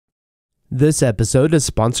This episode is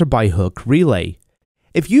sponsored by Hook Relay.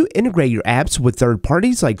 If you integrate your apps with third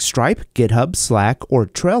parties like Stripe, GitHub, Slack, or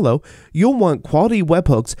Trello, you'll want quality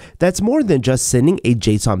webhooks that's more than just sending a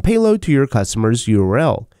JSON payload to your customer's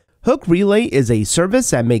URL. Hook Relay is a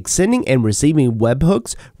service that makes sending and receiving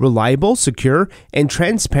webhooks reliable, secure, and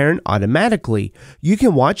transparent automatically. You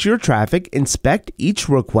can watch your traffic, inspect each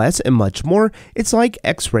request, and much more. It's like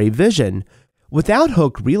X-ray vision. Without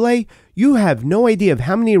Hook Relay, you have no idea of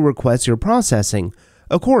how many requests you're processing.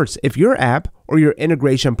 Of course, if your app or your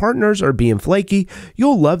integration partners are being flaky,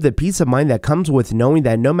 you'll love the peace of mind that comes with knowing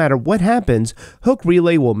that no matter what happens, Hook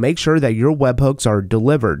Relay will make sure that your webhooks are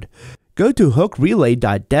delivered. Go to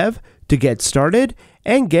hookrelay.dev to get started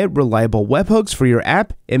and get reliable webhooks for your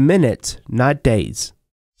app in minutes, not days.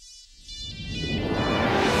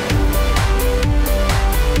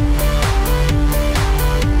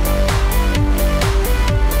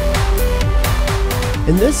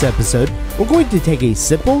 In this episode, we're going to take a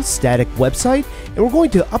simple static website and we're going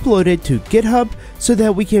to upload it to GitHub so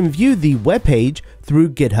that we can view the web page through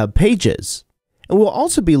GitHub Pages. And we'll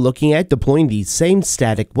also be looking at deploying the same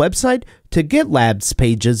static website to Gitlab's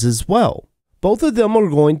pages as well. Both of them are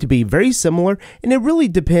going to be very similar, and it really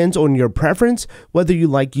depends on your preference. Whether you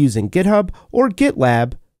like using GitHub or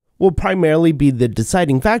Gitlab will primarily be the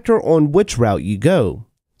deciding factor on which route you go.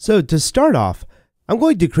 So to start off, I'm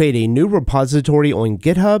going to create a new repository on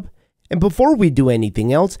GitHub, and before we do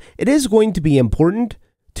anything else, it is going to be important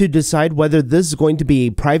to decide whether this is going to be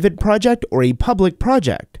a private project or a public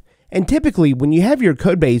project. And typically, when you have your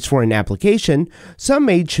codebase for an application, some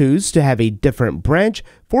may choose to have a different branch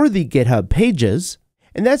for the GitHub pages,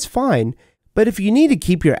 and that's fine, but if you need to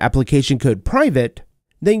keep your application code private,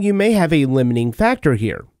 then you may have a limiting factor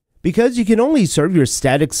here. Because you can only serve your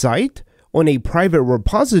static site on a private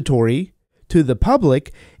repository to the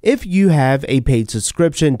public if you have a paid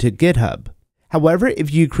subscription to GitHub. However,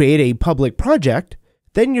 if you create a public project,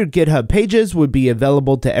 then your GitHub pages would be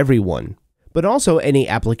available to everyone, but also any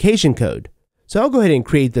application code. So I'll go ahead and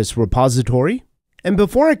create this repository. And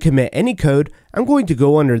before I commit any code, I'm going to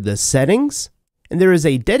go under the settings, and there is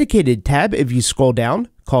a dedicated tab if you scroll down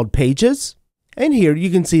called Pages. And here you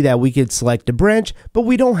can see that we could select a branch, but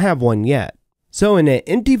we don't have one yet. So in an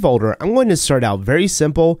empty folder, I'm going to start out very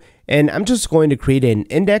simple, and I'm just going to create an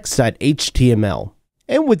index.html.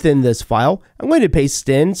 And within this file, I'm going to paste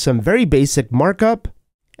in some very basic markup,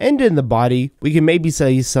 and in the body, we can maybe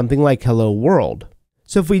say something like hello world.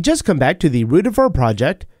 So if we just come back to the root of our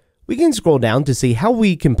project, we can scroll down to see how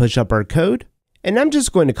we can push up our code, and I'm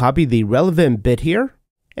just going to copy the relevant bit here,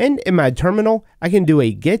 and in my terminal, I can do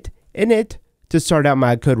a git init to start out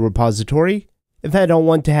my code repository. If I don't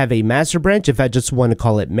want to have a master branch, if I just want to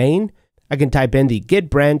call it main, I can type in the git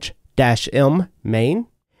branch -m main.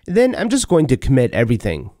 Then I'm just going to commit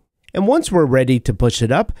everything. And once we're ready to push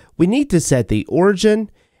it up, we need to set the origin,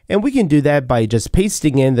 and we can do that by just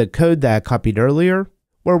pasting in the code that I copied earlier,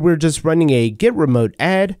 where we're just running a git remote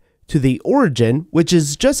add to the origin, which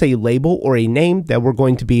is just a label or a name that we're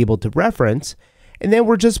going to be able to reference, and then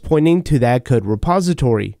we're just pointing to that code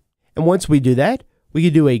repository. And once we do that, we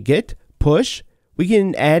can do a git push. We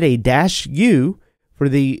can add a -u for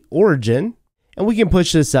the origin, and we can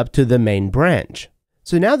push this up to the main branch.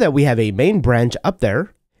 So now that we have a main branch up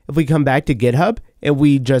there, if we come back to GitHub and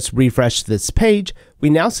we just refresh this page, we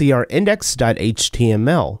now see our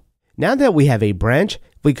index.html. Now that we have a branch,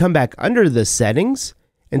 if we come back under the settings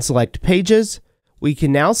and select pages, we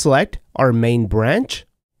can now select our main branch,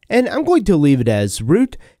 and I'm going to leave it as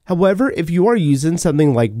root. However, if you are using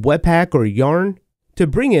something like Webpack or Yarn to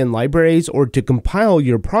bring in libraries or to compile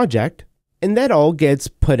your project, and that all gets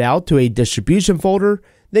put out to a distribution folder,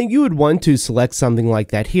 then you would want to select something like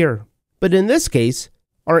that here. But in this case,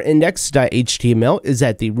 our index.html is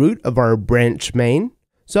at the root of our branch main,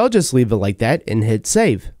 so I'll just leave it like that and hit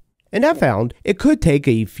save. And I found it could take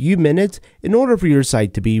a few minutes in order for your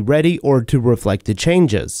site to be ready or to reflect the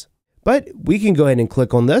changes. But we can go ahead and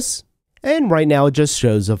click on this, and right now it just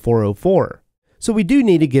shows a 404. So we do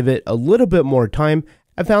need to give it a little bit more time.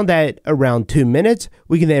 I found that around 2 minutes,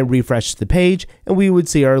 we can then refresh the page and we would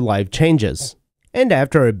see our live changes. And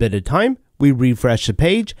after a bit of time, we refresh the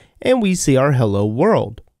page and we see our hello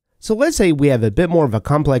world. So let's say we have a bit more of a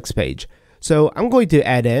complex page. So I'm going to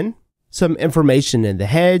add in some information in the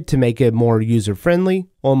head to make it more user-friendly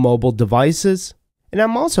on mobile devices. And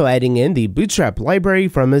I'm also adding in the Bootstrap library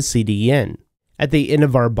from a CDN. At the end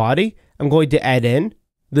of our body, I'm going to add in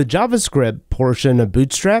the JavaScript portion of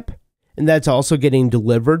Bootstrap, and that's also getting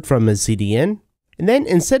delivered from a CDN. And then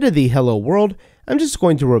instead of the hello world, I'm just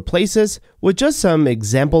going to replace this with just some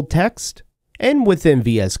example text. And within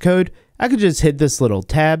VS Code, I could just hit this little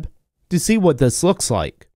tab to see what this looks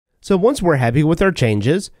like. So once we're happy with our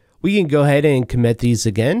changes, we can go ahead and commit these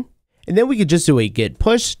again, and then we can just do a git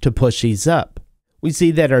push to push these up. We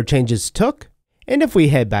see that our changes took, and if we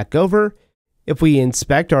head back over, if we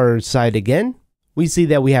inspect our site again, we see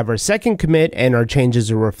that we have our second commit and our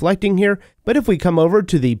changes are reflecting here, but if we come over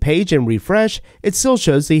to the page and refresh, it still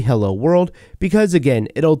shows the hello world because again,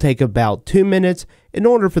 it'll take about 2 minutes in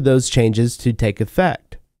order for those changes to take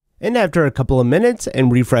effect. And after a couple of minutes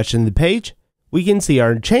and refreshing the page, we can see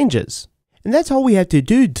our changes. And that's all we have to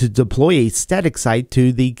do to deploy a static site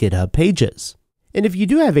to the GitHub pages. And if you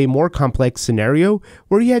do have a more complex scenario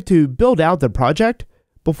where you have to build out the project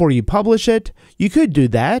before you publish it, you could do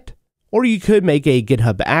that. Or you could make a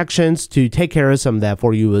GitHub Actions to take care of some of that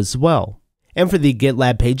for you as well. And for the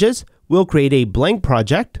GitLab pages, we'll create a blank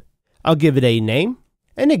project. I'll give it a name.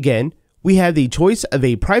 And again, we have the choice of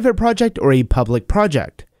a private project or a public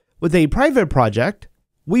project. With a private project,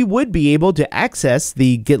 we would be able to access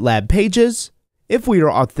the GitLab pages if we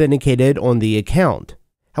are authenticated on the account.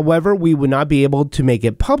 However, we would not be able to make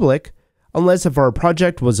it public unless if our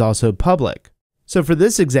project was also public. So for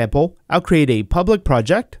this example, I'll create a public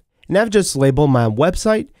project. And I've just labeled my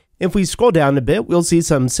website. If we scroll down a bit, we'll see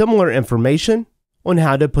some similar information on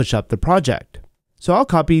how to push up the project. So I'll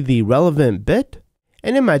copy the relevant bit,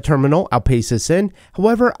 and in my terminal, I'll paste this in.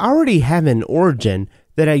 However, I already have an origin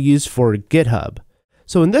that I use for GitHub.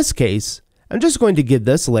 So in this case, I'm just going to give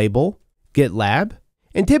this label, GitLab,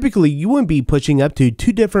 and typically you wouldn't be pushing up to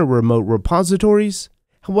 2 different remote repositories.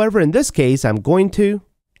 However, in this case, I'm going to.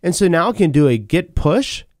 And so now I can do a git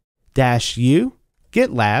push -u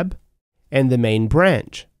GitLab and the main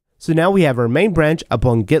branch. So now we have our main branch up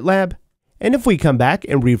on GitLab, and if we come back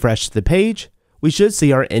and refresh the page, we should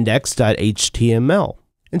see our index.html.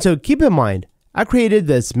 And so keep in mind, I created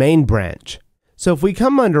this main branch. So if we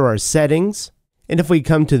come under our settings, and if we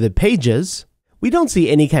come to the pages, we don't see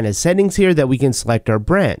any kind of settings here that we can select our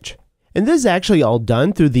branch. And this is actually all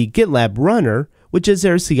done through the GitLab runner, which is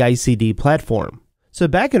their CI/CD platform. So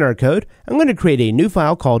back in our code, I'm going to create a new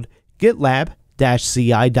file called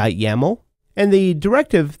gitlab-ci.yaml, and the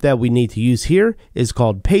directive that we need to use here is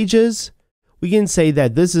called pages. We can say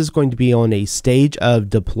that this is going to be on a stage of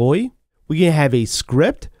deploy. We can have a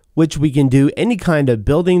script, which we can do any kind of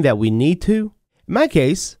building that we need to. In my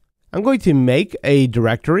case, I'm going to make a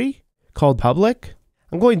directory called public.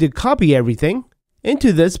 I'm going to copy everything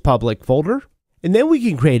into this public folder, and then we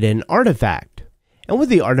can create an artifact. And with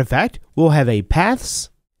the artifact, we'll have a paths,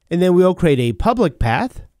 and then we'll create a public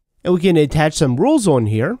path, and we can attach some rules on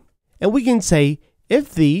here, and we can say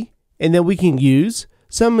if the, and then we can use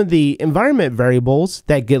some of the environment variables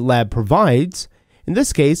that GitLab provides. In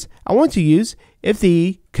this case, I want to use if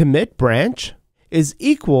the commit branch is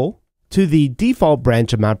equal to the default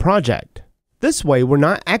branch of my project. This way, we're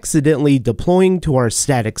not accidentally deploying to our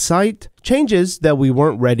static site changes that we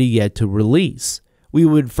weren't ready yet to release. We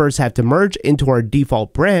would first have to merge into our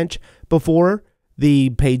default branch before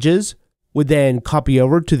the pages would then copy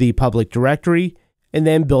over to the public directory and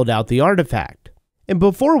then build out the artifact. And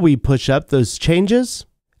before we push up those changes,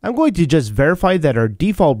 I'm going to just verify that our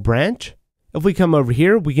default branch, if we come over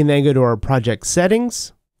here, we can then go to our project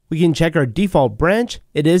settings. We can check our default branch.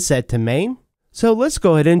 It is set to main. So let's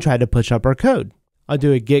go ahead and try to push up our code. I'll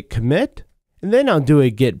do a git commit, and then I'll do a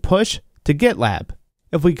git push to GitLab.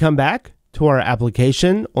 If we come back to our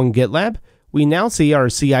application on GitLab, we now see our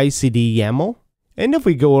CI/CD YAML. And if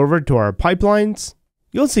we go over to our pipelines,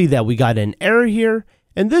 you'll see that we got an error here,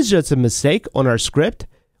 and this is just a mistake on our script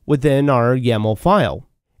within our YAML file.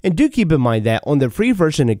 And do keep in mind that on the free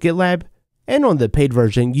version of GitLab and on the paid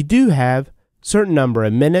version, you do have certain number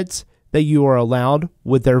of minutes that you are allowed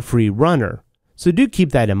with their free runner. So do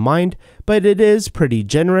keep that in mind, but it is pretty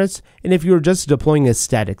generous, and if you're just deploying a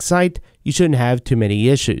static site, you shouldn't have too many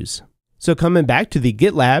issues. So coming back to the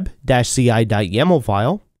gitlab-ci.yaml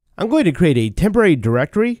file, I'm going to create a temporary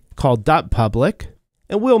directory called .public,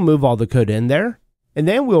 and we'll move all the code in there, and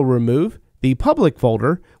then we'll remove the public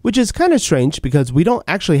folder, which is kind of strange because we don't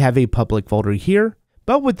actually have a public folder here,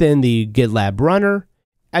 but within the GitLab runner,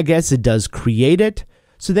 I guess it does create it.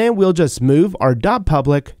 So then we'll just move our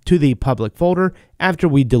 .public to the public folder after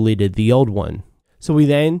we deleted the old one. So we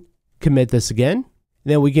then commit this again, and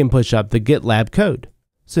then we can push up the GitLab code.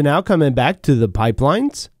 So now coming back to the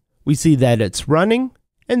pipelines, we see that it's running,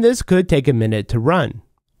 and this could take a minute to run.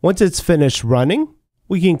 Once it's finished running,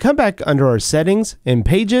 we can come back under our settings and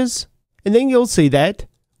pages, and then you'll see that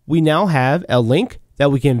we now have a link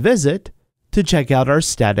that we can visit to check out our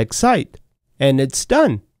static site. And it's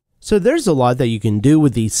done. So there's a lot that you can do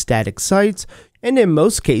with these static sites, and in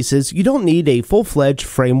most cases, you don't need a full-fledged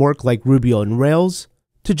framework like Ruby on Rails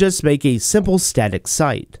to just make a simple static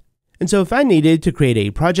site. And so if I needed to create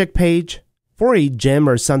a project page for a gym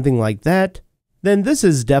or something like that, then this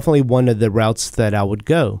is definitely one of the routes that I would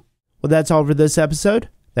go. Well, that's all for this episode.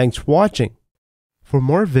 Thanks for watching. For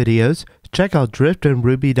more videos, check out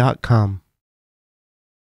driftinruby.com.